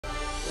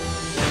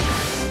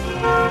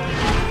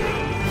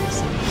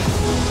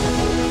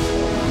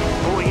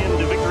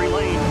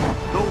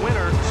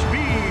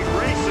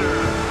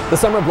The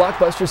summer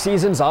blockbuster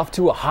season's off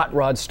to a hot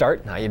rod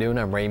start. How you doing?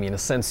 I'm Ramy and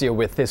Asensio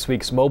with this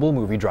week's mobile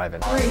movie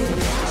drive-in. 3, 2,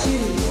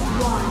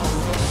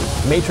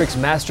 1. Matrix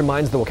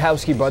masterminds the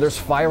Wachowski brothers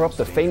fire up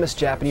the famous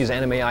Japanese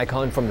anime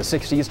icon from the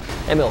 60s.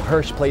 Emil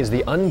Hirsch plays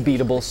the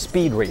unbeatable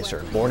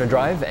Speedracer, born to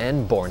drive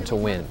and born to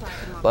win.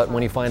 But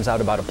when he finds out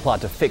about a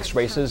plot to fix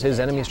races, his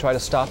enemies try to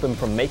stop him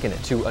from making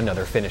it to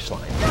another finish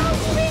line.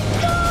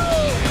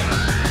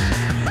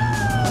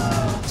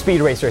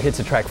 Speedracer hits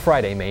a track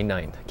Friday, May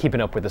 9th.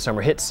 Keeping up with the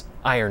summer hits,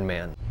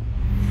 Ironman.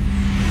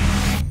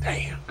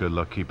 Damn. Good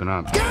luck keeping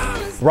up.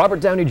 Robert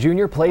Downey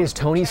Jr. plays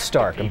Tony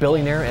Stark, a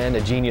billionaire and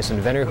a genius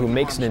inventor who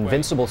makes an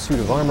invincible suit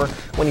of armor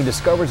when he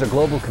discovers a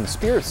global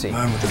conspiracy.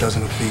 Man with a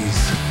dozen of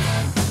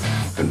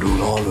these and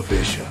rule all of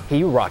Asia.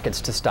 He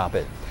rockets to stop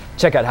it.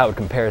 Check out how it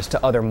compares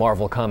to other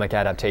Marvel comic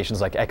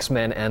adaptations like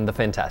X-Men and the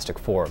Fantastic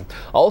Four.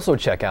 Also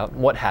check out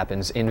what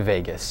happens in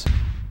Vegas.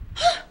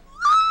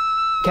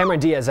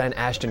 Cameron Diaz and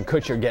Ashton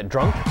Kutcher get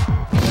drunk,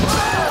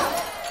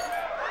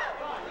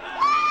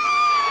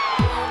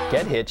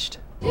 get hitched,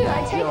 Dude,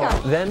 I take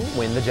them. then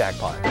win the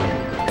jackpot.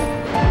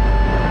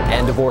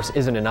 And divorce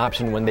isn't an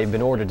option when they've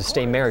been ordered to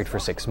stay married for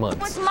 6 months.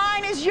 What's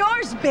mine is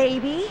yours,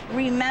 baby.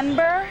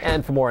 Remember?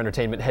 And for more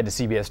entertainment, head to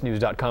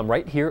cbsnews.com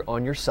right here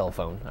on your cell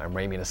phone. I'm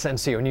Ramy in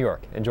Asensio, New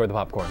York. Enjoy the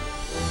popcorn.